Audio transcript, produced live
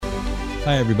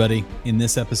Hi, everybody. In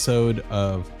this episode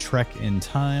of Trek in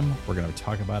Time, we're going to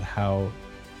talk about how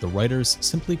the writers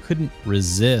simply couldn't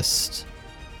resist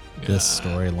this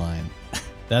storyline.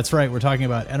 That's right. We're talking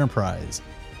about Enterprise,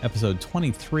 episode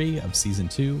 23 of season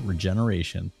 2,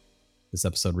 Regeneration. This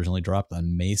episode originally dropped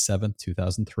on May 7th,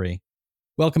 2003.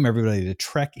 Welcome, everybody, to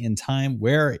Trek in Time,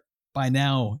 where by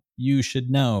now you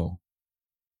should know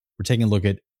we're taking a look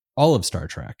at all of Star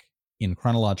Trek in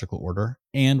chronological order,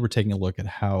 and we're taking a look at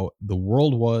how the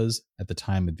world was at the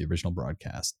time of the original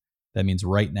broadcast. That means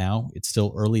right now, it's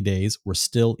still early days. We're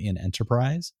still in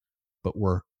Enterprise, but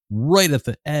we're right at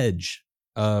the edge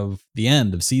of the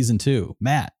end of season 2.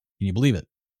 Matt, can you believe it?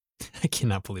 I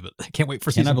cannot believe it. I can't wait for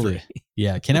season 3.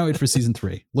 Yeah, cannot wait for season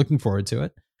 3. Looking forward to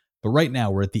it. But right now,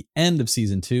 we're at the end of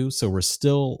season 2, so we're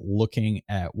still looking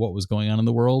at what was going on in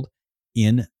the world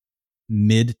in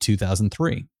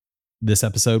mid-2003. This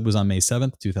episode was on May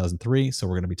 7th, 2003, so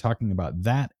we're going to be talking about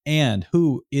that. And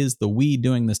who is the we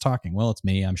doing this talking? Well, it's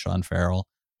me. I'm Sean Farrell,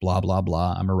 blah, blah,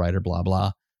 blah. I'm a writer, blah,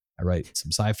 blah. I write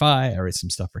some sci-fi. I write some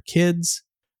stuff for kids.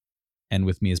 And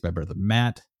with me is my brother,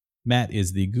 Matt. Matt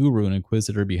is the guru and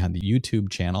inquisitor behind the YouTube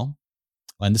channel,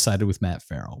 Undecided with Matt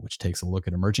Farrell, which takes a look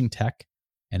at emerging tech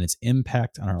and its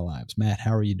impact on our lives. Matt,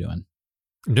 how are you doing?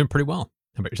 I'm doing pretty well.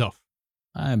 How about yourself?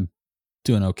 I'm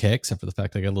doing okay, except for the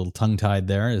fact I got a little tongue-tied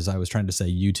there as I was trying to say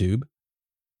YouTube.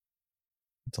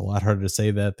 It's a lot harder to say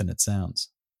that than it sounds.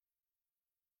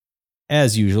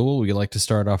 As usual, we like to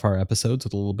start off our episodes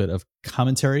with a little bit of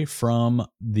commentary from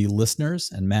the listeners.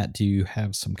 And Matt, do you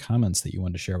have some comments that you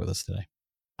wanted to share with us today?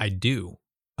 I do.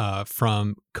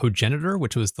 From Cogenitor,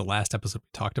 which was the last episode we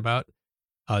talked about,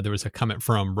 there was a comment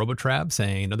from Robotrab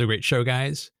saying, another great show,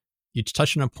 guys. You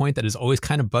touched on a point that has always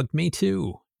kind of bugged me,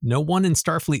 too. No one in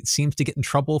Starfleet seems to get in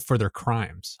trouble for their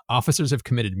crimes. Officers have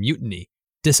committed mutiny,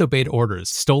 disobeyed orders,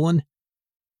 stolen.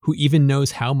 Who even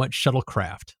knows how much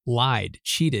shuttlecraft, lied,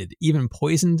 cheated, even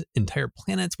poisoned entire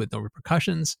planets with no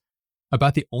repercussions?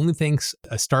 About the only things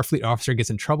a Starfleet officer gets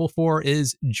in trouble for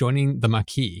is joining the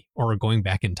Maquis or going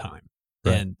back in time.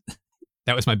 Right. And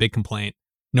that was my big complaint.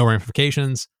 No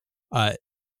ramifications.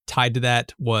 Tied to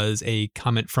that was a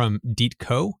comment from Deet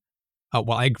Co.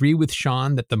 While I agree with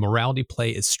Sean that the morality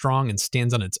play is strong and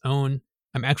stands on its own,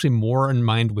 I'm actually more in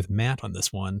mind with Matt on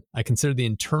this one. I consider the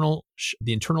internal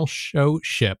show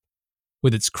ship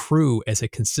with its crew as a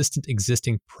consistent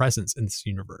existing presence in this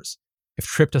universe. If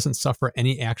Trip doesn't suffer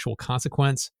any actual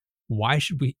consequence, why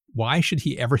should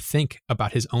he ever think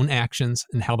about his own actions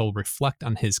and how they'll reflect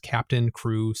on his captain,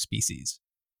 crew, species?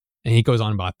 And he goes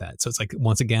on about that. So it's like,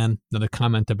 once again, another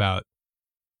comment about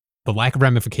the lack of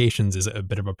ramifications is a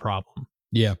bit of a problem.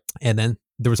 Yeah. And then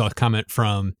there was a comment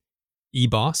from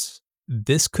E-Boss.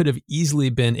 This could have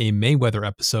easily been a Mayweather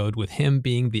episode with him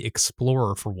being the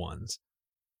explorer for once.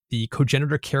 The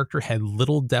Cogenitor character had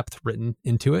little depth written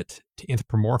into it to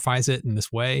anthropomorphize it in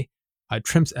this way.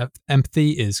 Trim's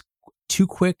empathy is too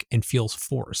quick and feels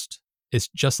forced. It's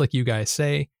just like you guys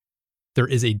say. There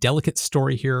is a delicate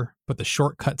story here, but the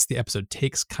shortcuts the episode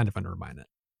takes kind of undermine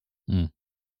it. Mm.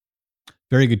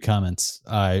 Very good comments.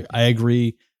 I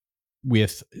agree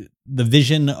with the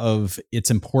vision of it's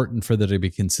important for there to be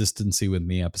consistency within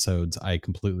the episodes. I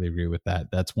completely agree with that.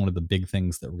 That's one of the big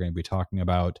things that we're going to be talking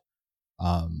about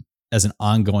as an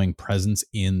ongoing presence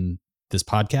in this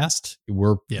podcast.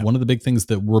 One of the big things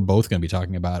that we're both going to be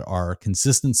talking about are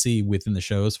consistency within the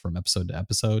shows from episode to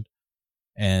episode.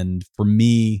 And for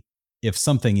me, if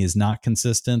something is not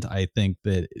consistent, I think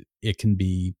that it can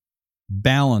be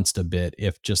balanced a bit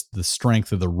if just the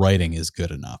strength of the writing is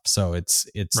good enough. So it's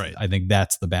right. I think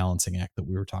that's the balancing act that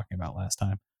we were talking about last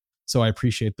time. So I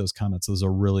appreciate those comments. Those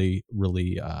are really,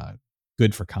 really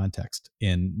good for context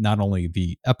in not only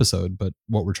the episode, but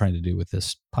what we're trying to do with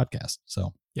this podcast.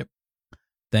 So yep.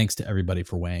 Thanks to everybody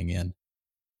for weighing in.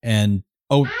 And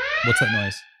what's that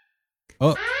noise?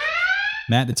 Oh,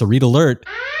 Matt, it's a read alert.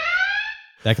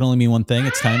 That can only mean one thing.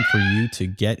 It's time for you to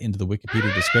get into the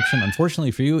Wikipedia description.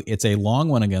 Unfortunately for you, it's a long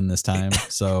one again this time.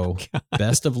 So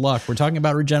best of luck. We're talking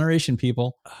about regeneration,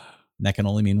 people. And that can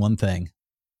only mean one thing.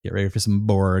 Get ready for some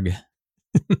Borg.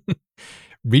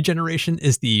 Regeneration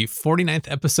is the 49th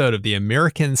episode of the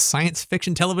American science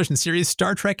fiction television series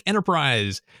Star Trek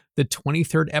Enterprise, the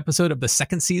 23rd episode of the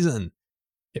second season.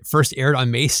 It first aired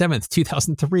on May 7th,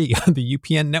 2003 on the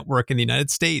UPN network in the United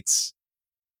States.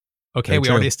 Okay, we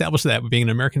already established that being an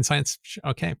American science.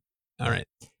 Okay, all right.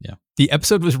 Yeah. The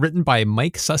episode was written by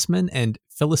Mike Sussman and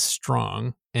Phyllis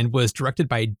Strong and was directed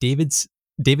by David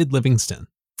Livingston.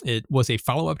 It was a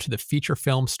follow-up to the feature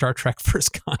film Star Trek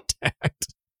First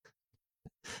Contact.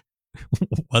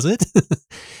 Was it?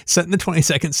 Set in the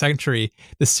 22nd century,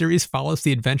 the series follows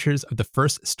the adventures of the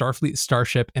first Starfleet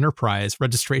starship Enterprise,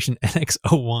 registration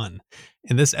NX-01.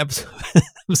 In this episode,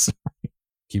 I'm sorry,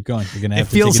 Keep going. You're going to have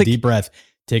to feels take a like- deep breath.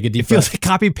 Take a deep it feels breath. like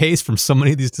copy-paste from so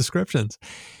many of these descriptions.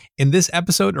 In this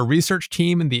episode, a research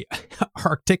team in the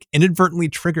Arctic inadvertently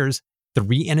triggers the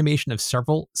reanimation of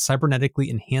several cybernetically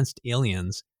enhanced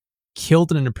aliens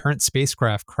killed in an apparent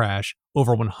spacecraft crash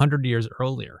over 100 years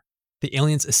earlier. The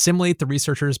aliens assimilate the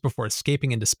researchers before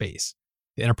escaping into space.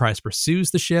 The Enterprise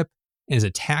pursues the ship and is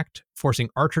attacked, forcing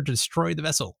Archer to destroy the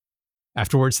vessel.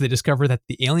 Afterwards, they discover that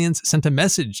the aliens sent a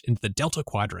message into the Delta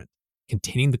Quadrant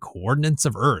containing the coordinates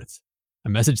of Earth, a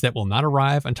message that will not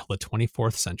arrive until the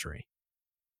 24th century.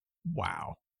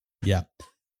 Wow. Yeah.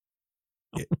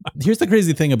 Here's the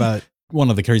crazy thing about one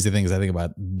of the crazy things I think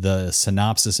about the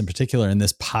synopsis in particular, and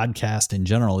this podcast in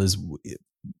general, is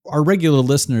our regular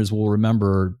listeners will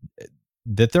remember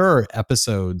that there are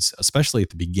episodes, especially at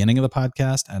the beginning of the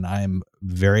podcast, and I'm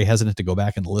very hesitant to go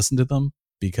back and listen to them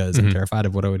because I'm terrified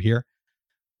of what I would hear.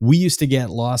 We used to get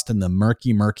lost in the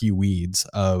murky weeds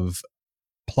of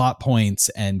plot points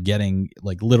and getting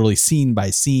like literally scene by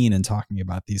scene and talking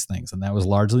about these things. And that was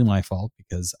largely my fault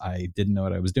because I didn't know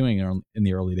what I was doing in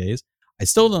the early days. I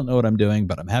still don't know what I'm doing,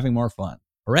 but I'm having more fun.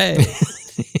 Hooray.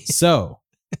 So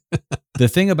the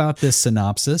thing about this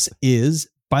synopsis is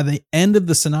by the end of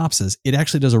the synopsis, it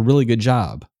actually does a really good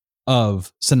job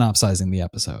of synopsizing the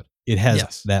episode. It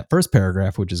has that first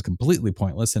paragraph, which is completely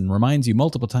pointless and reminds you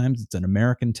multiple times it's an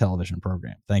American television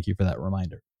program. Thank you for that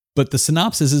reminder. But the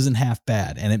synopsis isn't half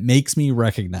bad, and it makes me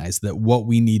recognize that what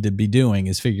we need to be doing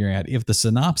is figuring out if the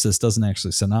synopsis doesn't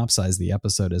actually synopsize the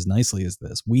episode as nicely as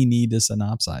this, we need to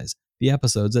synopsize the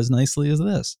episodes as nicely as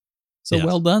this. So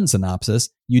well done, synopsis.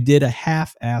 You did a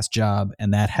half-ass job,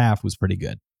 and that half was pretty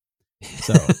good.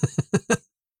 So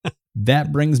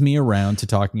that brings me around to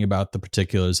talking about the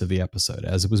particulars of the episode.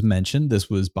 As it was mentioned, this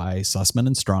was by Sussman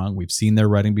and Strong. We've seen their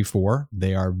writing before.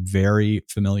 They are very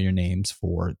familiar names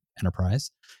for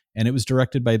Enterprise. And it was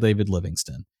directed by David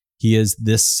Livingston. He is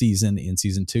this season, in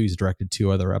season 2, he's directed 2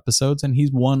 other episodes, and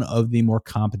he's one of the more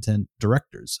competent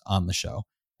directors on the show.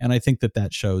 And I think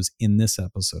that shows in this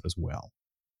episode as well.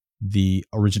 The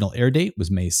original air date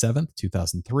was May 7th,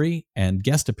 2003, and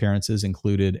guest appearances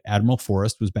included Admiral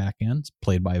Forrest was back in,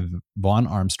 played by Vaughn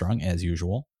Armstrong, as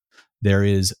usual. There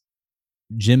is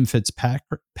Jim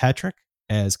Fitzpatrick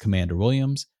as Commander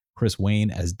Williams, Chris Wayne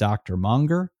as Dr.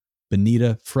 Monger,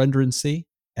 Benita Fredrency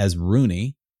as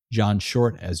Rooney, John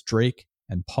Short as Drake,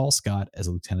 and Paul Scott as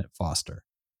Lieutenant Foster.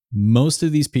 Most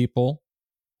of these people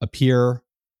appear,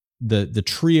 the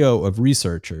trio of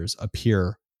researchers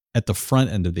appear at the front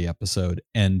end of the episode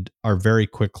and are very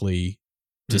quickly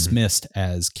dismissed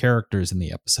as characters in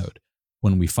the episode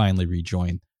when we finally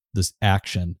rejoin this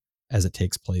action as it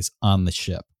takes place on the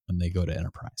ship when they go to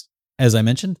Enterprise. As I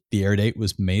mentioned, the air date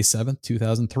was May 7th,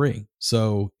 2003.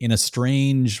 So in a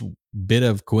strange bit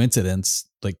of coincidence,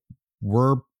 like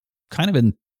we're kind of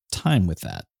in time with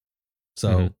that.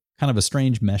 So kind of a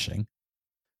strange meshing.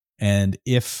 And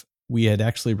if we had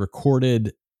actually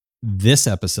recorded this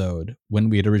episode when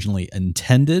we had originally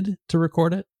intended to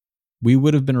record it, we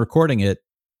would have been recording it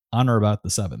on or about the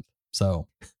 7th. So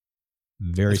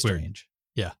very That's strange.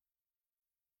 Weird. Yeah.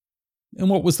 And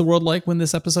what was the world like when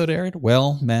this episode aired?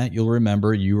 Well, Matt, you'll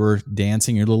remember you were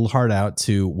dancing your little heart out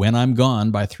to When I'm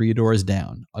Gone by Three Doors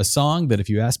Down, a song that if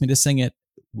you asked me to sing it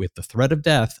with the threat of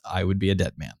death, I would be a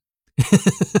dead man.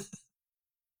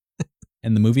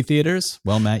 In the movie theaters,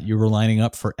 well, Matt, you were lining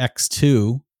up for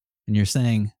X2 and you're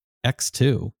saying,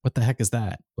 X2? What the heck is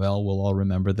that? Well, we'll all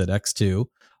remember that X2,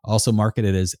 also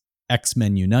marketed as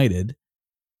X-Men United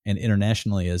and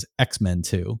internationally as X-Men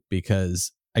 2,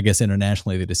 because I guess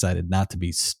internationally they decided not to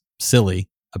be silly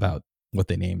about what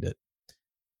they named it.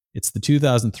 It's the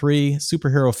 2003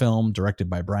 superhero film directed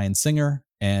by Bryan Singer,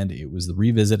 and it was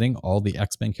revisiting all the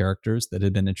X-Men characters that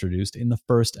had been introduced in the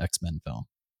first X-Men film.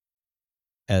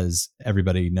 As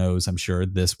everybody knows, I'm sure,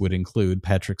 this would include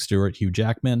Patrick Stewart, Hugh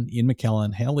Jackman, Ian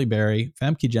McKellen, Halle Berry,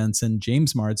 Famke Janssen,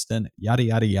 James Marsden, yada,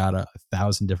 yada, yada,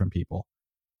 1,000 different people.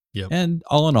 Yep. And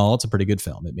all in all, it's a pretty good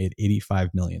film. It made $85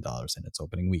 million in its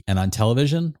opening week. And on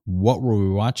television, what were we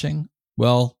watching?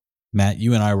 Well, Matt,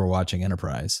 you and I were watching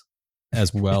Enterprise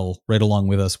as well. Right along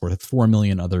with us were 4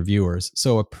 million other viewers.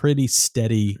 So a pretty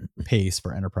steady pace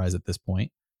for Enterprise at this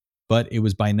point. But it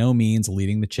was by no means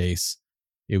leading the chase.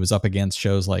 It was up against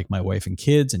shows like My Wife and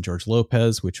Kids and George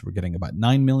Lopez, which were getting about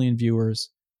 9 million viewers.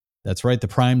 That's right, the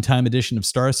primetime edition of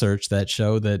Star Search, that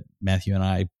show that Matthew and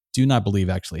I do not believe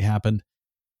actually happened.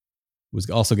 was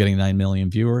also getting 9 million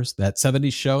viewers. That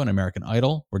 70s show and American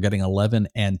Idol were getting 11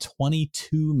 and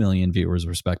 22 million viewers,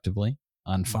 respectively,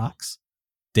 on Fox.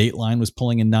 Dateline was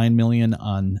pulling in 9 million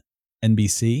on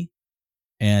NBC.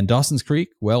 And Dawson's Creek,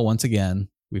 well, once again,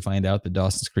 we find out that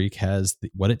Dawson's Creek has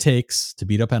what it takes to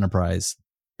beat up Enterprise.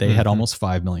 They had almost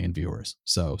 5 million viewers.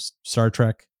 So Star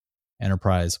Trek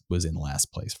Enterprise was in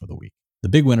last place for the week. The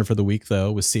big winner for the week,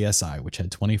 though, was CSI, which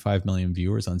had 25 million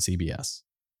viewers on CBS.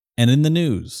 And in the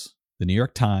news, the New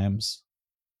York Times,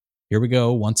 here we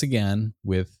go once again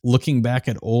with looking back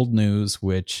at old news,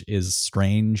 which is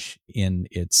strange in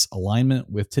its alignment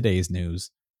with today's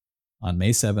news. On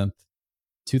May 7th,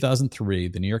 2003,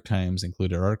 the New York Times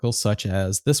included articles such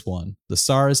as this one, The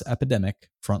SARS Epidemic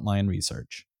Frontline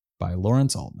Research by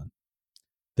Lawrence Altman.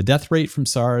 The death rate from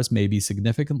SARS may be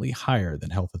significantly higher than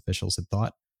health officials had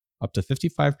thought, up to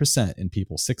 55% in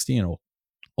people 60 and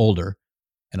older,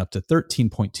 and up to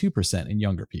 13.2% in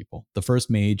younger people. The first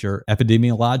major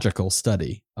epidemiological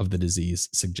study of the disease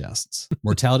suggests.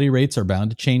 Mortality rates are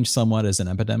bound to change somewhat as an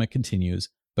epidemic continues,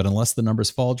 but unless the numbers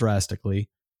fall drastically,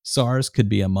 SARS could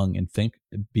be among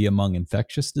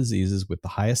infectious diseases with the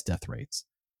highest death rates.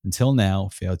 Until now,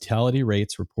 fatality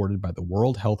rates reported by the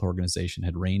World Health Organization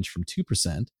had ranged from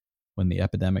 2% when the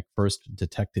epidemic first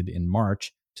detected in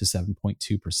March to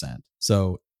 7.2%.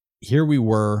 So here we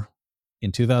were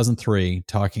in 2003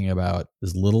 talking about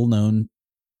this little known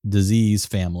disease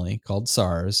family called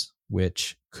SARS,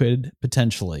 which could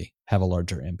potentially have a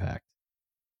larger impact.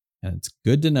 And it's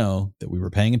good to know that we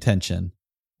were paying attention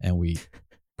and we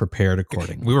prepared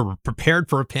accordingly. We were prepared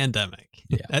for a pandemic.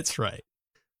 Yeah. That's right.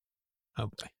 Oh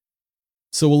boy.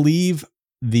 So we'll leave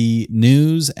the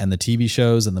news and the TV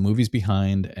shows and the movies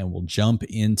behind, and we'll jump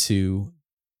into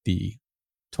the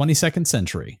 22nd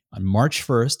century on March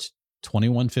 1st,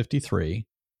 2153,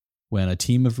 when a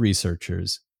team of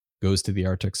researchers goes to the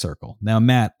Arctic Circle. Now,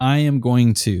 Matt, I am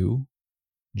going to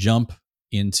jump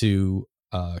into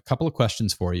a couple of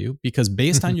questions for you because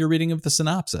based on your reading of the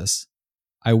synopsis,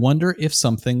 I wonder if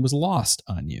something was lost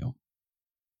on you.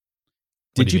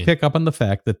 Did you pick up on the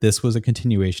fact that this was a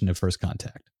continuation of First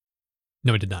Contact?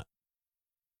 No, I did not.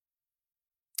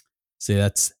 See,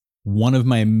 that's one of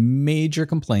my major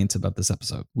complaints about this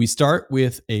episode. We start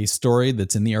with a story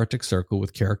that's in the Arctic Circle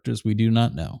with characters we do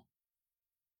not know.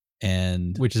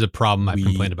 And which is a problem I've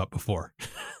complained about before.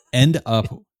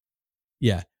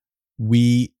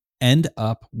 We end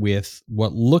up with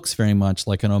what looks very much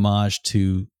like an homage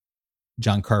to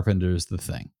John Carpenter's The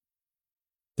Thing.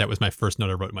 That was my first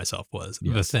note I wrote myself was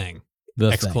The Thing.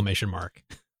 Exclamation mark.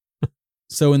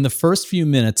 So in the first few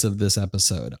minutes of this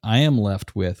episode, I am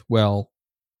left with, well,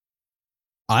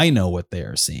 I know what they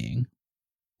are seeing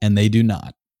and they do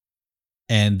not.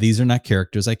 And these are not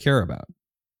characters I care about.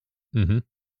 Mm-hmm.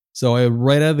 So I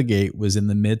right out of the gate was in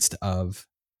the midst of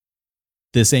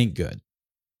this ain't good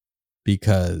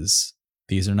because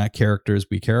these are not characters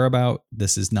we care about.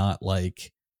 This is not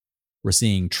like we're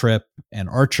seeing Trip and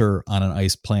Archer on an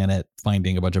ice planet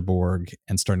finding a bunch of Borg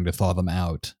and starting to thaw them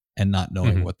out and not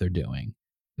knowing what they're doing.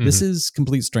 This is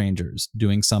complete strangers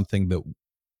doing something that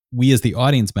we as the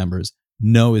audience members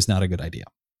know is not a good idea.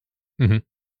 Mm-hmm.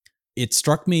 It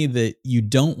struck me that you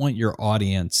don't want your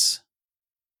audience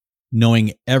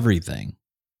knowing everything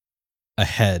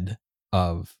ahead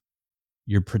of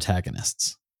your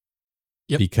protagonists.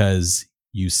 Yep. Because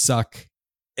you suck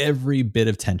every bit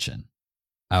of tension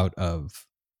out of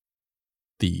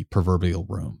the proverbial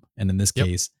room. And in this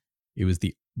case, it was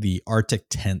the Arctic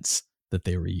tents that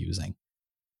they were using.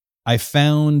 I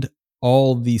found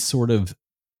all the sort of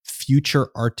future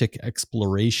Arctic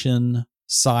exploration,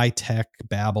 sci-tech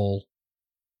babble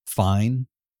fine.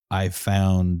 I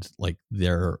found like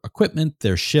their equipment,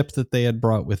 their ship that they had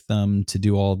brought with them to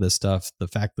do all this stuff. The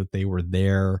fact that they were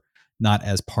there, not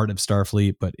as part of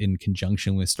Starfleet, but in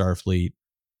conjunction with Starfleet,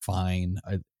 fine.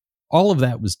 All of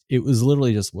that was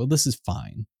literally just, well, this is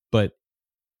fine. But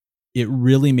it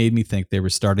really made me think they were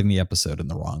starting the episode in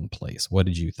the wrong place. What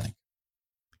did you think?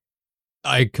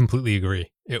 I completely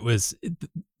agree. It was,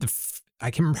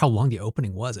 I can't remember how long the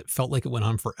opening was. It felt like it went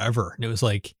on forever. And it was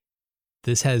like,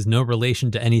 this has no relation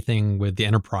to anything with the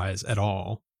Enterprise at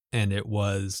all. And it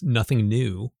was nothing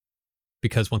new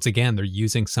because once again, they're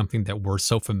using something that we're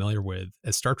so familiar with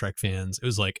as Star Trek fans. It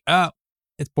was like,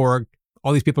 it's Borg.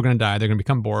 All these people are going to die. They're going to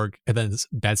become Borg. And then this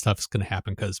bad stuff is going to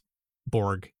happen because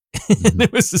Borg. And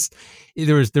it was just,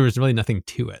 there was really nothing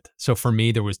to it. So for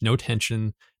me, there was no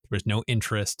tension. There was no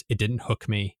interest. It didn't hook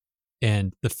me.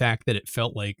 And the fact that it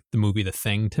felt like the movie The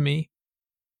Thing to me,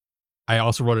 I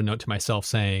also wrote a note to myself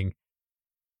saying,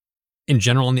 in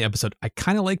general in the episode, I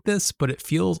kind of like this, but it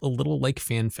feels a little like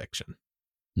fan fiction.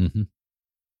 Mm-hmm.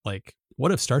 like,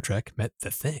 what if Star Trek met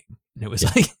the Thing? And it was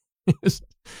like,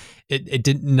 it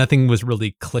didn't, nothing was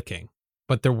really clicking,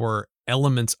 but there were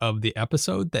elements of the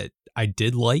episode that I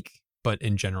did like, but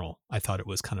in general, I thought it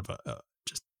was kind of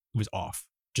it was off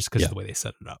just because of the way they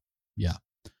set it up. Yeah.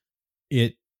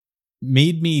 It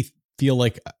made me feel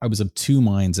like I was of two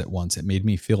minds at once. It made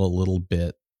me feel a little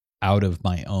bit out of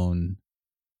my own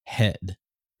head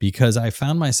because I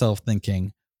found myself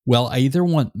thinking, well, I either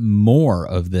want more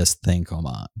of this Thing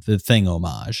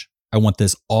homage. I want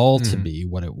this all to be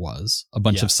what it was, a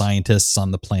bunch of scientists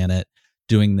on the planet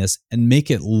doing this, and make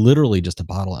it literally just a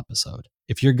bottle episode.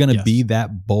 If you're going to be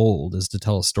that bold as to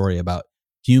tell a story about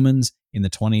humans in the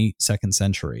 22nd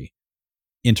century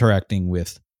interacting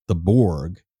with the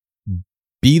Borg,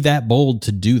 be that bold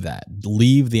to do that.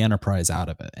 Leave the Enterprise out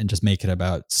of it and just make it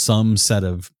about some set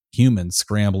of humans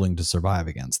scrambling to survive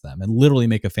against them, and literally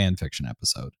make a fan fiction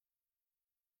episode.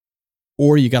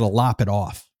 Or you got to lop it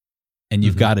off and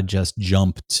you've got to just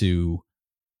jump to,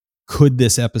 could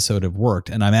this episode have worked?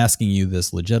 And I'm asking you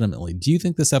this legitimately. Do you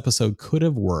think this episode could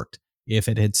have worked if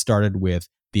it had started with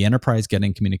the Enterprise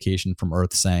getting communication from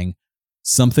Earth saying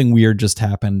something weird just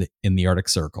happened in the Arctic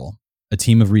Circle? A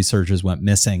team of researchers went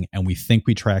missing and we think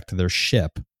we tracked their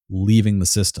ship leaving the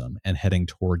system and heading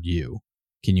toward you.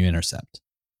 Can you intercept?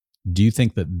 Do you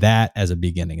think that as a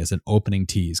beginning, as an opening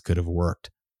tease, could have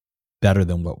worked better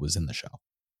than what was in the show?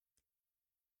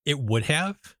 It would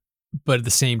have, but at the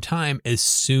same time, as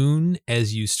soon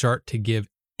as you start to give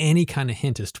any kind of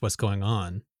hint as to what's going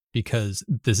on, because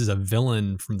this is a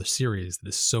villain from the series that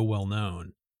is so well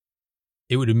known,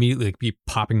 it would immediately be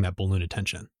popping that balloon of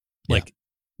tension. Like,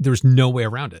 there's no way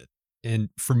around it. And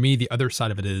for me, the other side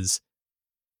of it is,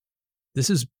 this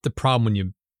is the problem when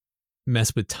you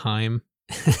mess with time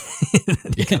in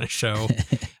a kind of show.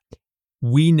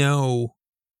 We know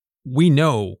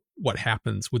what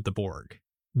happens with the Borg.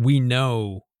 We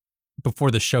know before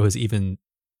the show has even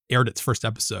aired its first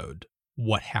episode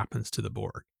what happens to the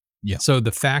Borg. Yeah. So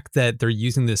the fact that they're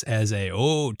using this as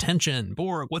tension,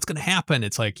 Borg, what's going to happen?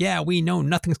 It's like, yeah, we know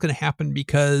nothing's going to happen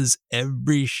because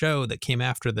every show that came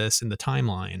after this in the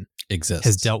timeline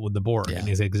has dealt with the Borg and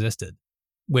has existed.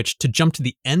 Which, to jump to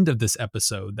the end of this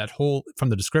episode, that whole, from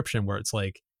the description where it's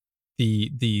like,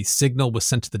 the signal was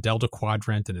sent to the Delta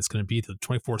Quadrant and it's going to be to the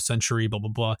 24th century, blah,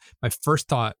 blah, blah. My first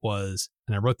thought was,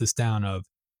 and I wrote this down, of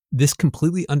this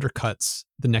completely undercuts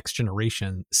the Next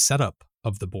Generation setup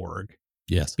of the Borg.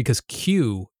 Yes. Because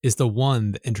Q is the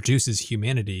one that introduces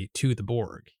humanity to the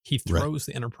Borg. He throws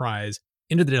the Enterprise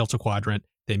into the Delta Quadrant.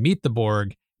 They meet the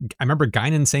Borg. I remember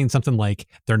Guinan saying something like,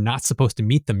 they're not supposed to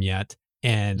meet them yet.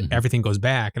 And everything goes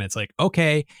back. And it's like,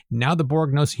 okay, now the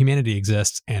Borg knows humanity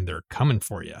exists and they're coming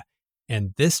for you.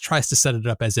 And this tries to set it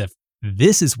up as if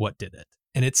this is what did it.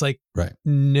 And it's like,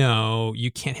 no,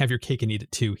 you can't have your cake and eat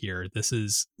it too here. This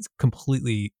is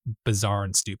completely bizarre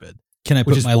and stupid. Can I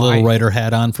put my little writer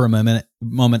hat on for a moment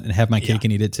and have my cake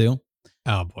and eat it too?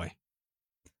 Oh boy.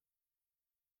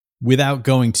 Without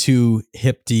going too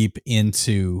hip deep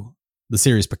into the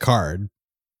series Picard,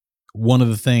 one of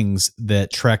the things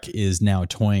that Trek is now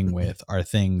toying with are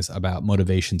things about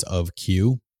motivations of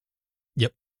Q.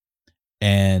 Yep.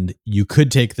 And you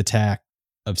could take the tack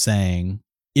of saying,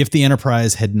 if the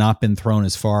Enterprise had not been thrown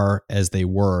as far as they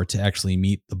were to actually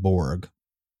meet the Borg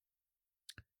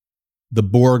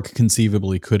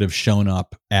conceivably could have shown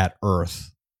up at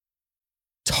Earth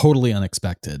totally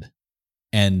unexpected.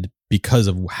 And because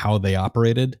of how they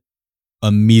operated,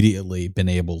 immediately been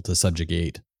able to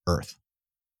subjugate Earth.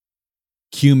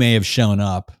 Q may have shown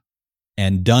up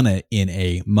and done it in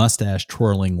a mustache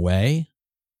twirling way,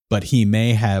 but he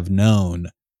may have known,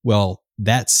 well,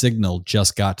 that signal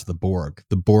just got to the Borg.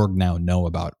 The Borg now know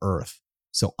about Earth.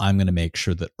 So I'm going to make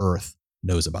sure that Earth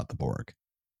knows about the Borg,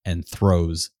 and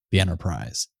throws the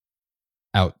Enterprise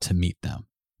out to meet them.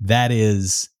 That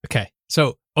is... Okay.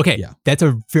 So, that's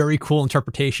a very cool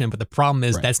interpretation, but the problem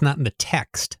is that's not in the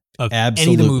text of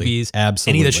any of the movies,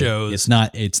 any of the shows. It's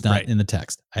not in the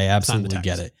text. I absolutely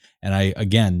get it. And I,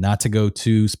 again, not to go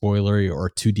too spoilery or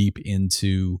too deep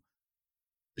into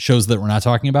shows that we're not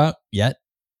talking about yet.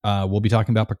 We'll be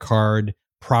talking about Picard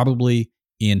probably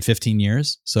in 15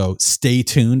 years. So stay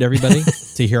tuned, everybody,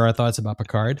 to hear our thoughts about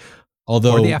Picard.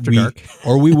 Although or the After Dark.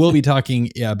 Or we will be talking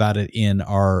about it in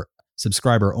our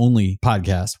subscriber only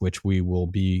podcast, which we will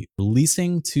be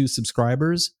releasing to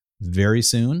subscribers very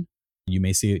soon. You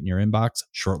may see it in your inbox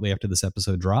shortly after this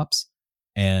episode drops.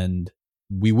 And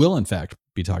we will, in fact,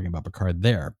 be talking about Picard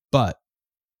there. But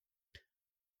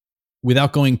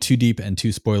without going too deep and too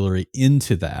spoilery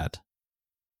into that,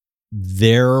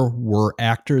 there were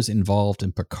actors involved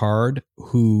in Picard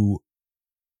who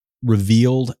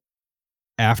revealed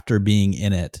after being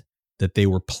in it that they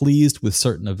were pleased with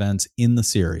certain events in the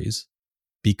series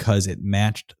because it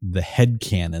matched the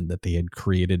headcanon that they had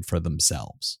created for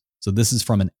themselves. So this is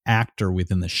from an actor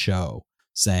within the show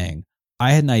saying,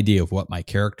 I had an idea of what my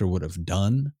character would have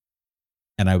done,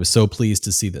 and I was so pleased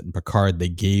to see that in Picard, they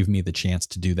gave me the chance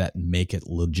to do that and make it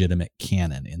legitimate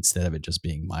canon instead of it just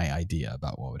being my idea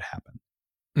about what would happen.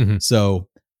 Mm-hmm. So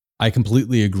I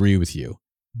completely agree with you.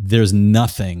 There's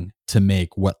nothing to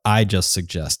make what I just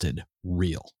suggested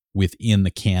real within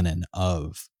the canon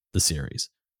of the series.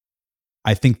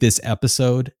 I think this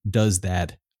episode does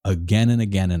that again and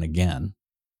again and again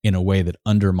in a way that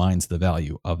undermines the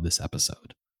value of this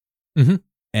episode. Mm-hmm.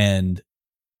 And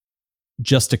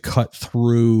just to cut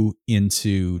through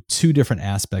into two different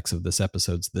aspects of this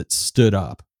episode that stood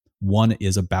up. One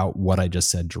is about what I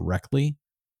just said directly.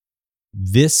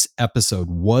 This episode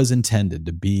was intended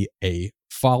to be a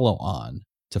follow-on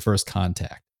to First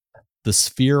Contact. The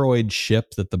spheroid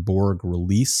ship that the Borg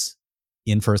release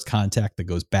in First Contact that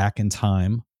goes back in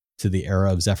time to the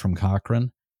era of Zefram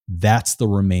Cochrane, that's the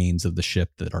remains of the ship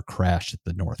that are crashed at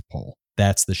the North Pole.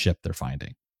 That's the ship they're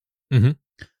finding. Mm-hmm.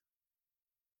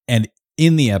 And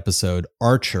in the episode,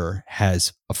 Archer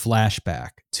has a flashback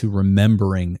to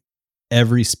remembering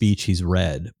every speech he's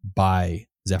read by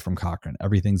Zefram Cochrane,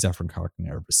 everything Zefram Cochrane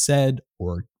ever said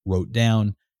or wrote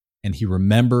down. And he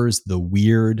remembers the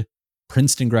weird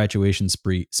Princeton graduation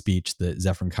speech that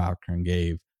Zefram Cochrane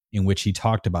gave, in which he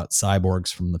talked about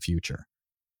cyborgs from the future.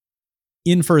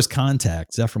 In First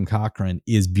Contact, Zefram Cochrane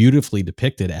is beautifully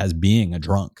depicted as being a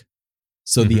drunk.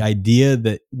 So the idea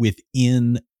that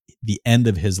within the end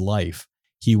of his life,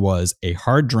 he was a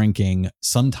hard drinking,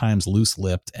 sometimes loose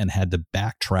lipped, and had to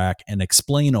backtrack and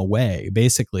explain away.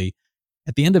 Basically,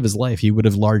 at the end of his life, he would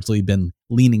have largely been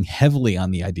leaning heavily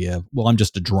on the idea of, well, I'm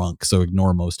just a drunk, so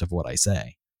ignore most of what I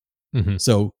say. Mm-hmm.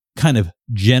 So kind of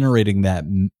generating that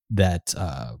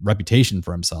reputation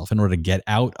for himself in order to get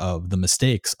out of the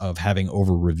mistakes of having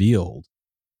over-revealed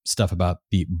stuff about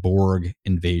the Borg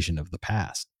invasion of the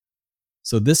past.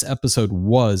 So this episode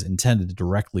was intended to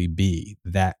directly be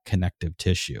that connective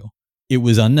tissue. It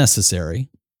was unnecessary.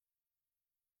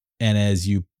 And as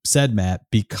you said, Matt,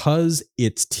 because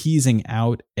it's teasing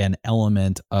out an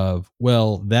element of,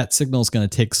 well, that signal is going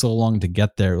to take so long to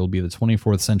get there, it'll be the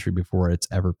 24th century before it's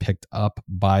ever picked up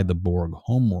by the Borg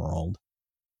homeworld,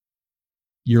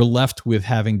 you're left with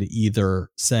having to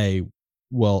either say,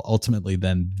 well, ultimately,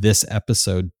 then this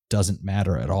episode doesn't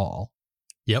matter at all.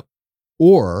 Yep.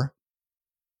 Or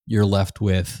you're left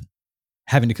with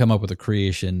having to come up with a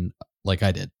creation like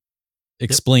I did,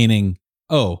 explaining,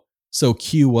 oh, so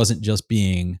Q wasn't just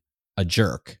being a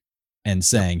jerk and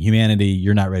saying, humanity,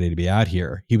 you're not ready to be out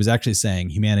here. He was actually saying,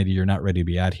 humanity, you're not ready to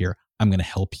be out here. I'm going to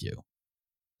help you.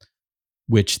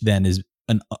 Which then is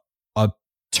a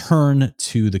turn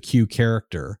to the Q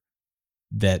character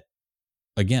that,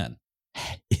 again,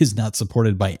 is not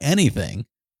supported by anything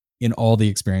in all the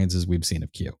experiences we've seen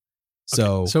of Q.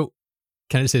 So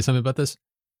can I just say something about this?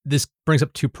 This brings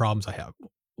up two problems I have.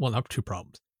 Well, not two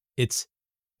problems. It's,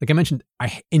 like I mentioned,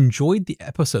 I enjoyed the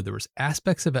episode. There was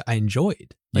aspects of it I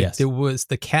enjoyed. Like there was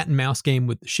the cat and mouse game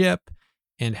with the ship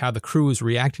and how the crew was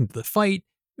reacting to the fight.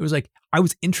 It was like, I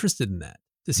was interested in that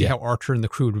to see how Archer and the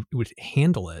crew would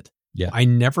handle it. Yeah. I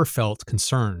never felt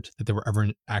concerned that they were ever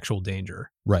in actual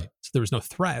danger. Right. So there was no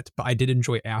threat, but I did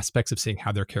enjoy aspects of seeing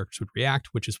how their characters would react,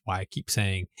 which is why I keep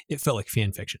saying it felt like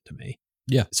fan fiction to me.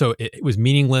 Yeah. So it was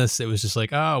meaningless. It was just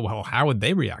like, oh, well, how would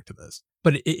they react to this?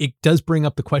 But it does bring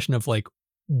up the question of like,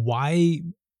 why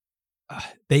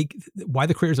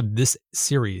the creators of this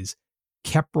series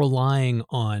kept relying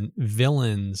on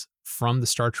villains from the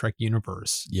Star Trek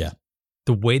universe. Yeah.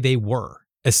 The way they were,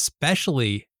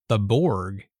 especially the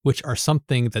Borg, which are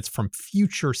something that's from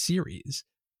future series.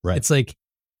 Right. It's like,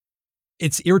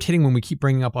 it's irritating when we keep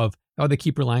bringing up of, oh, they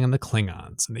keep relying on the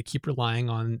Klingons and they keep relying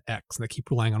on X and they keep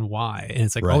relying on Y. And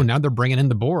it's like, oh, now they're bringing in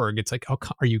the Borg. It's like, oh,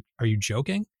 are you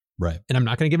joking? Right. And I'm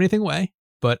not going to give anything away,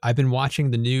 but I've been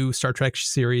watching the new Star Trek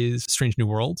series, Strange New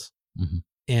Worlds. Mm-hmm.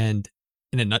 And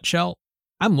in a nutshell,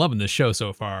 I'm loving this show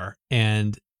so far.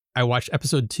 And I watched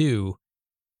episode 2.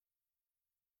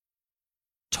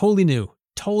 Totally new,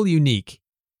 totally unique,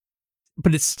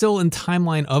 but it's still in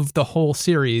timeline of the whole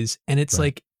series. And it's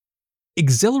like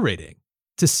exhilarating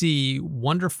to see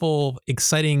wonderful,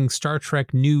 exciting Star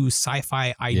Trek new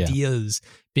sci-fi ideas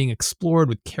being explored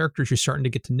with characters you're starting to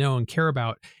get to know and care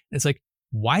about. And it's like,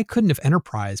 why couldn't have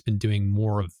Enterprise been doing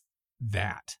more of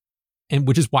that? And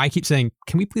which is why I keep saying,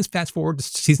 can we please fast forward to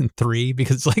season 3?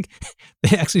 Because it's like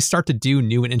they actually start to do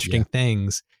new and interesting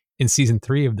things in season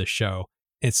 3 of the show.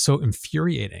 It's so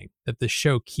infuriating that the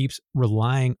show keeps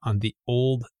relying on the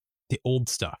old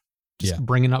stuff, just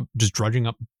drudging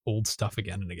up old stuff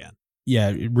again and again. Yeah,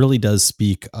 it really does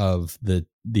speak of the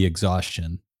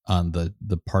exhaustion on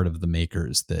the part of the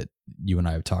makers that you and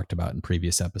I have talked about in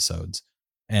previous episodes.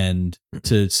 And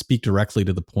to speak directly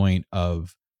to the point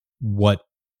of what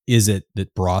is it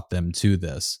that brought them to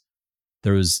this,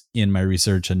 there was in my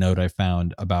research a note I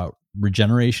found about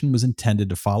Regeneration was intended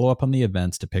to follow up on the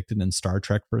events depicted in Star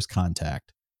Trek First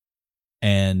Contact.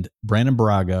 And Brannon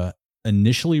Braga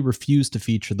initially refused to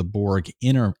feature the Borg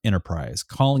in Enterprise,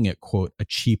 calling it, quote, a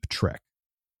cheap trick.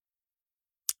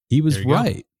 He was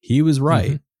right. He was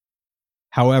right. Mm-hmm.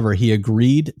 However, he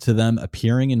agreed to them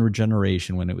appearing in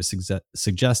Regeneration when it was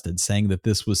suggested, saying that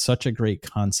this was such a great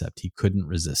concept, he couldn't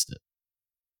resist it.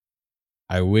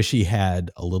 I wish he had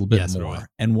a little bit more.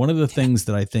 And one of the things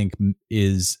that I think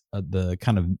is the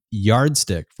kind of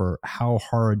yardstick for how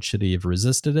hard should he have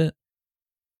resisted it,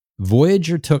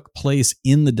 Voyager took place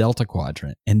in the Delta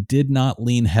Quadrant and did not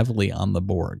lean heavily on the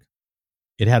Borg.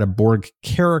 It had a Borg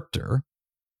character,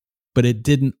 but it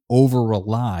didn't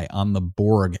over-rely on the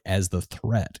Borg as the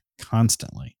threat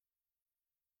constantly.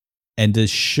 And to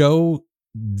show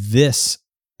this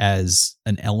as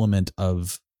an element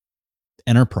of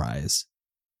Enterprise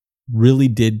really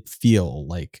did feel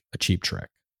like a cheap trick.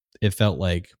 It felt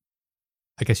like,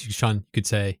 I guess Sean, you could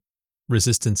say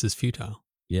resistance is futile.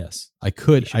 Yes, I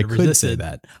could say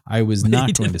that. I was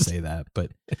not going to say that,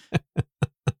 but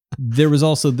there was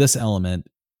also this element,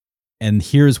 and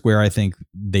here's where I think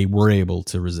they were able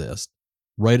to resist.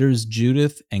 Writers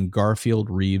Judith and Garfield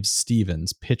Reeves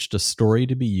Stevens pitched a story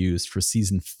to be used for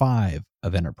season 5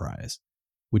 of Enterprise,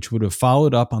 which would have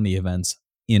followed up on the events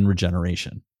in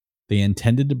Regeneration. They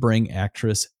intended to bring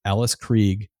actress Alice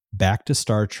Krige back to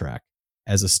Star Trek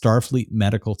as a Starfleet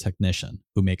medical technician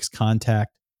who makes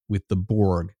contact with the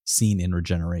Borg seen in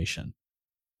Regeneration.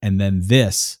 And then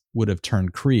this would have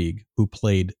turned Krige, who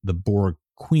played the Borg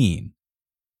Queen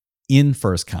in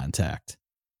First Contact,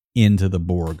 into the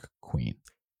Borg Queen.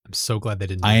 I'm so glad they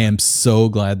didn't. I am so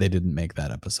glad they didn't make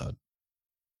that episode.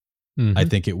 Mm-hmm. I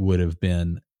think it would have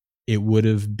been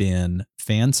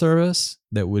fan service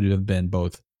that would have been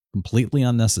both completely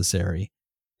unnecessary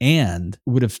and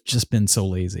would have just been so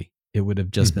lazy. It would have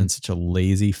just been such a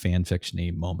lazy fan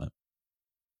fiction-y moment.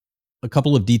 A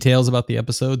couple of details about the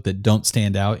episode that don't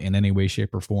stand out in any way,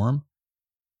 shape, or form.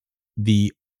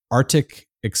 The Arctic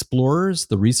explorers,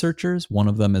 the researchers, one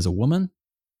of them is a woman.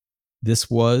 This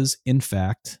was, in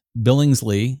fact,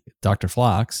 Billingsley, Dr.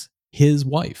 Phlox, his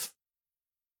wife.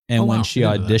 And when she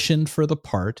auditioned for the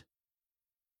part,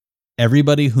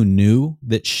 everybody who knew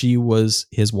that she was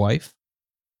his wife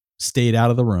stayed out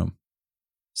of the room.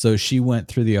 So she went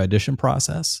through the audition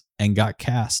process and got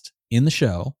cast in the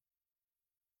show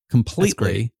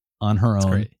completely on her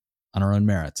own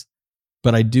merits.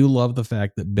 But I do love the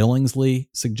fact that Billingsley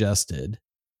suggested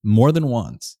more than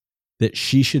once that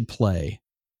she should play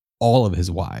all of his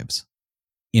wives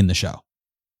in the show.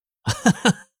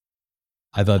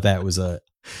 I thought that was a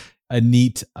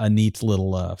neat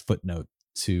little footnote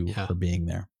to her being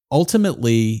there.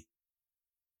 Ultimately,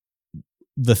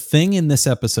 the thing in this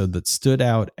episode that stood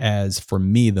out as, for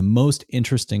me, the most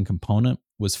interesting component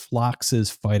was Phlox's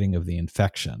fighting of the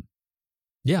infection.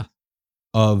 Yeah.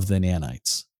 Of the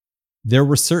nanites. There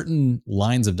were certain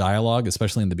lines of dialogue,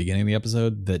 especially in the beginning of the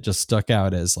episode, that just stuck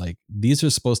out as like, these are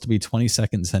supposed to be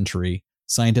 22nd century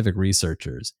scientific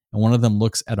researchers. And one of them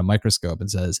looks at a microscope and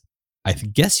says, I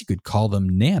guess you could call them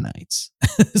nanites.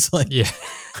 It's like, yeah,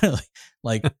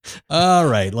 like, all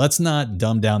right, let's not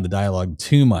dumb down the dialogue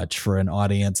too much for an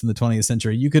audience in the 20th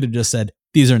century. You could have just said,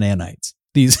 these are nanites.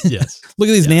 Yes. Look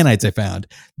at these nanites I found.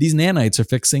 These nanites are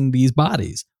fixing these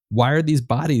bodies. Why are these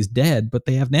bodies dead, but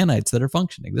they have nanites that are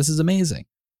functioning? This is amazing.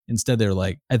 Instead, they're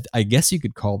like, I guess you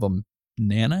could call them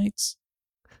nanites.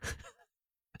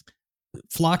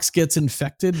 Phlox gets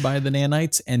infected by the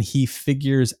nanites and he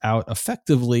figures out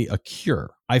effectively a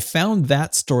cure. I found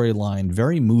that storyline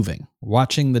very moving,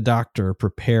 watching the doctor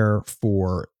prepare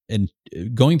for and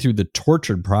going through the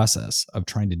tortured process of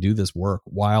trying to do this work,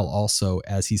 while also,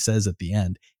 as he says at the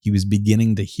end, he was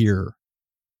beginning to hear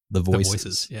the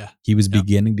voices. Yeah. He was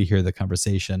beginning to hear the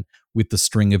conversation with the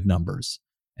string of numbers.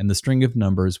 And the string of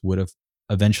numbers would have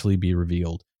eventually be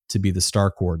revealed to be the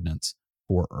star coordinates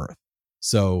for Earth.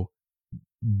 So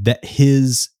that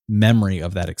his memory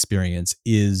of that experience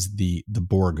is the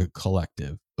Borg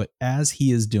collective. But as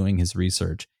he is doing his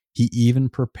research, he even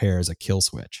prepares a kill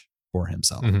switch for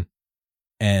himself. Mm-hmm.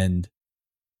 And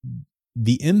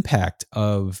the impact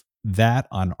of that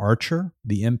on Archer,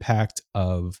 the impact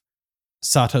of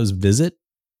Sato's visit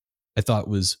I thought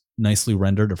was nicely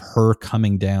rendered, of her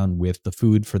coming down with the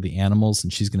food for the animals,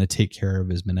 and she's going to take care of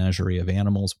his menagerie of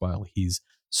animals while he's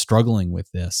struggling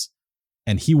with this.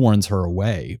 And he warns her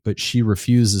away, but she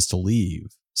refuses to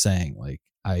leave, saying, like,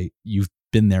 you've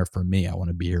been there for me. I want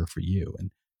to be here for you.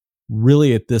 And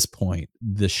really at this point,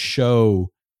 the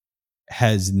show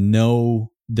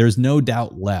there's no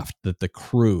doubt left that the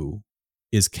crew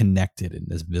is connected in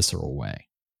this visceral way.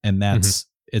 And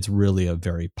it's really a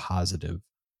very positive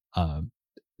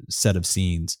set of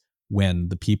scenes when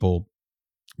the people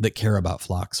that care about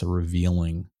Phlox are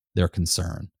revealing their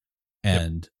concern,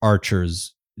 and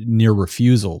Archer's near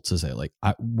refusal to say, like,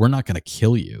 we're not going to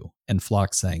kill you. And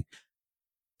Phlox saying,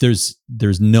 there's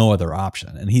no other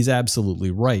option. And he's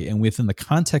absolutely right. And within the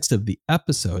context of the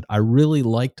episode, I really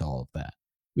liked all of that.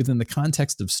 Within the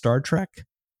context of Star Trek,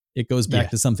 it goes back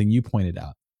to something you pointed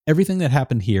out. Everything that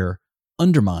happened here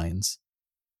undermines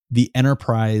the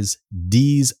Enterprise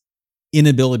D's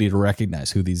inability to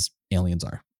recognize who these aliens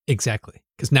are. Exactly.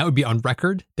 Because now it would be on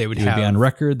record. They would have be on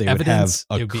record. They evidence,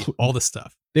 would have it would be all the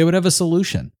stuff. They would have a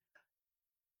solution.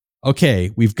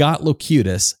 Okay, we've got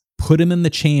Locutus. Put him in the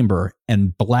chamber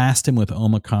and blast him with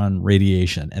Omicron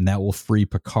radiation, and that will free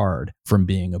Picard from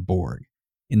being a Borg.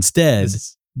 Instead,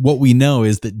 what we know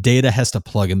is that Data has to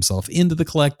plug himself into the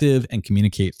collective and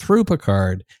communicate through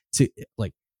Picard to,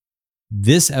 like,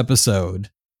 this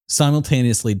episode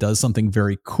simultaneously does something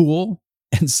very cool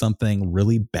and something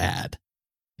really bad.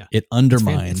 Yeah. It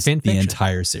undermines it's fan the fiction.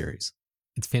 entire series.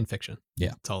 It's fan fiction. Yeah.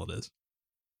 That's all it is.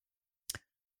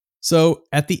 So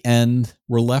at the end,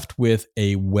 we're left with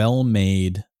a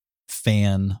well-made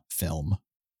fan film.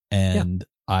 And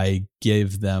I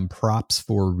give them props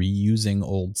for reusing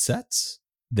old sets.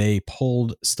 They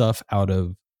pulled stuff out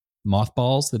of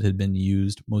mothballs that had been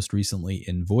used most recently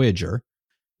in Voyager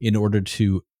in order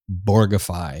to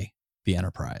Borgify the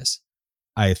Enterprise.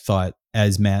 I thought,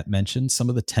 as Matt mentioned, some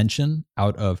of the tension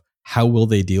out of how will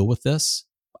they deal with this,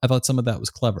 I thought some of that was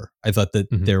clever. I thought that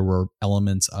there were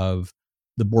elements of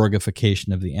the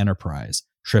Borgification of the Enterprise,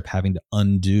 Trip having to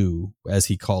undo, as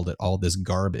he called it, all this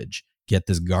garbage, get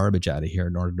this garbage out of here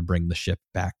in order to bring the ship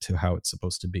back to how it's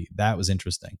supposed to be. That was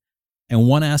interesting. And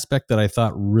one aspect that I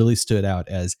thought really stood out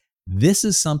as this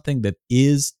is something that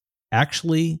is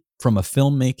actually, from a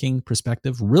filmmaking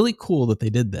perspective, really cool that they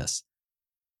did this.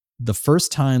 The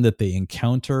first time that they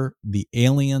encounter the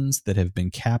aliens that have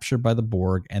been captured by the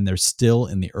Borg and they're still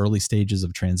in the early stages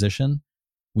of transition,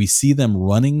 we see them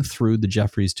running through the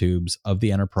Jefferies tubes of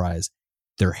the Enterprise.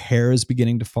 Their hair is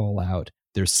beginning to fall out.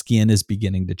 Their skin is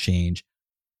beginning to change.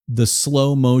 The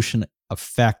slow motion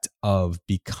effect of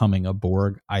becoming a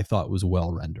Borg, I thought, was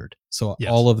well rendered. So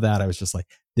all of that, I was just like,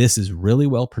 this is really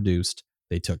well produced.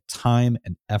 They took time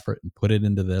and effort and put it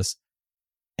into this.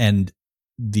 And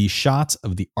the shots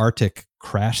of the Arctic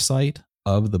crash site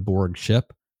of the Borg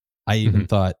ship, I even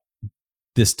thought,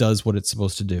 this does what it's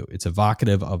supposed to do. It's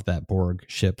evocative of that Borg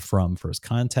ship from First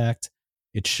Contact.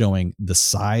 It's showing the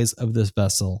size of this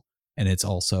vessel, and it's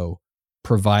also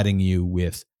providing you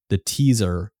with the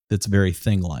teaser that's very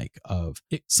Thing-like of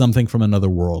something from another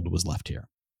world was left here.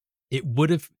 It would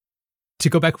have, to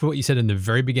go back to what you said in the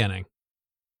very beginning,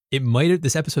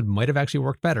 this episode might have actually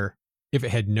worked better if it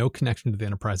had no connection to the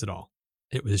Enterprise at all.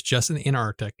 It was just in the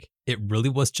Antarctic. It really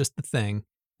was just the Thing.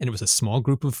 And it was a small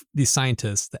group of these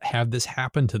scientists that have this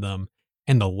happen to them.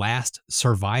 And the last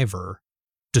survivor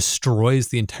destroys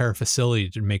the entire facility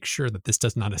to make sure that this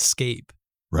does not escape.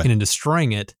 Right. And in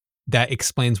destroying it, that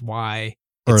explains why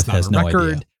Earth it's not has on no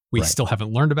record. idea. We still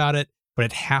haven't learned about it, but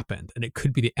it happened. And it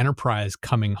could be the Enterprise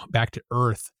coming back to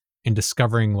Earth and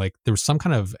discovering, like, there was some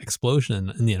kind of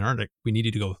explosion in the Antarctic. We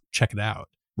needed to go check it out.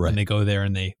 Right. And they go there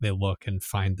and they look and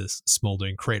find this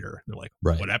smoldering crater. They're like,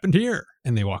 right. What happened here?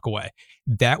 And they walk away.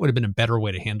 That would have been a better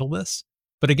way to handle this.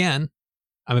 But again,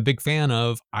 I'm a big fan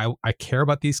of, I care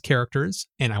about these characters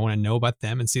and I want to know about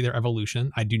them and see their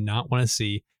evolution. I do not want to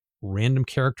see random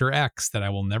character X that I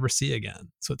will never see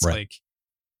again. So it's like,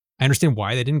 I understand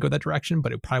why they didn't go that direction,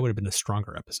 but it probably would have been a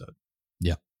stronger episode.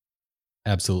 Yeah,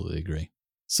 absolutely agree.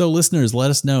 So listeners, let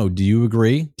us know. Do you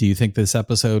agree? Do you think this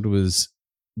episode was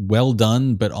well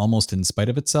done, but almost in spite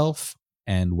of itself,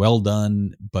 and well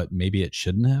done, but maybe it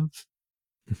shouldn't have?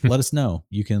 Let us know.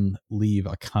 You can leave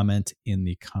a comment in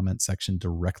the comment section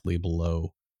directly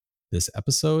below this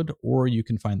episode, or you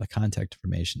can find the contact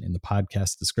information in the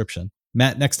podcast description.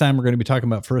 Matt, next time we're going to be talking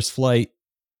about First Flight.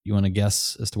 You want to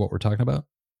guess as to what we're talking about?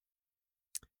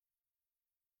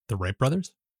 The Wright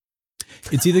brothers?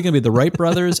 It's either going to be the Wright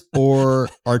brothers or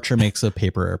Archer makes a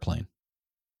paper airplane.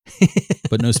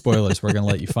 But no spoilers. We're going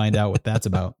to let you find out what that's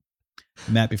about.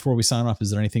 Matt, before we sign off,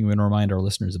 is there anything we want to remind our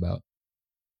listeners about?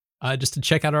 Just to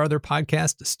check out our other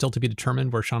podcast, Still to Be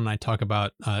Determined, where Sean and I talk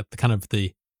about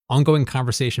the ongoing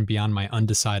conversation beyond my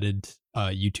undecided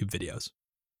YouTube videos.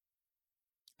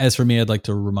 As for me, I'd like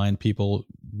to remind people,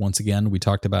 once again, we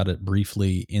talked about it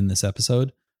briefly in this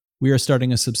episode. We are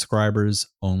starting a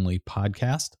subscribers-only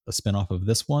podcast, a spinoff of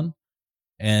this one.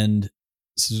 And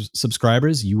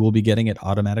subscribers, you will be getting it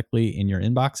automatically in your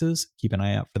inboxes. Keep an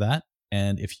eye out for that.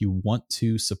 And if you want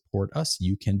to support us,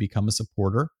 you can become a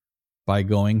supporter by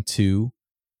going to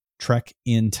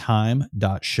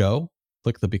trekintime.show.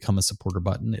 Click the Become a Supporter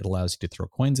button. It allows you to throw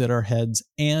coins at our heads,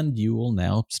 and you will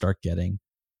now start getting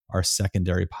our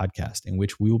secondary podcast, in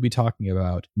which we will be talking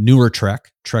about newer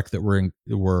Trek that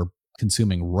we're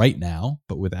consuming right now,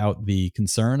 but without the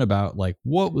concern about like,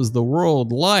 what was the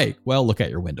world like? Well, look out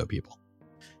your window, people.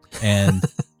 And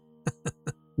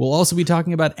we'll also be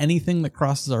talking about anything that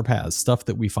crosses our paths, stuff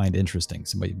that we find interesting.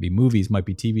 So it might be movies, might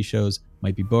be TV shows,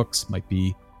 might be books, might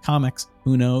be comics,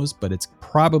 who knows? But it's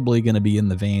probably going to be in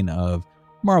the vein of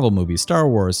Marvel movies, Star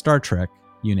Wars, Star Trek,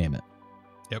 you name it.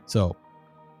 Yep. So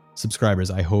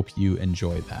subscribers, I hope you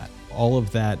enjoy that. All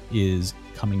of that is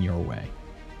coming your way.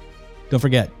 Don't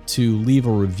forget to leave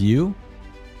a review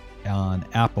on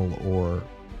Apple or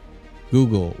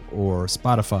Google or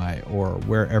Spotify or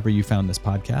wherever you found this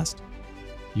podcast.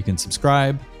 You can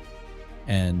subscribe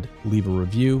and leave a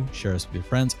review, share us with your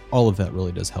friends. All of that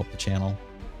really does help the channel.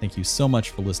 Thank you so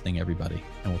much for listening, everybody,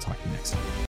 and we'll talk to you next time.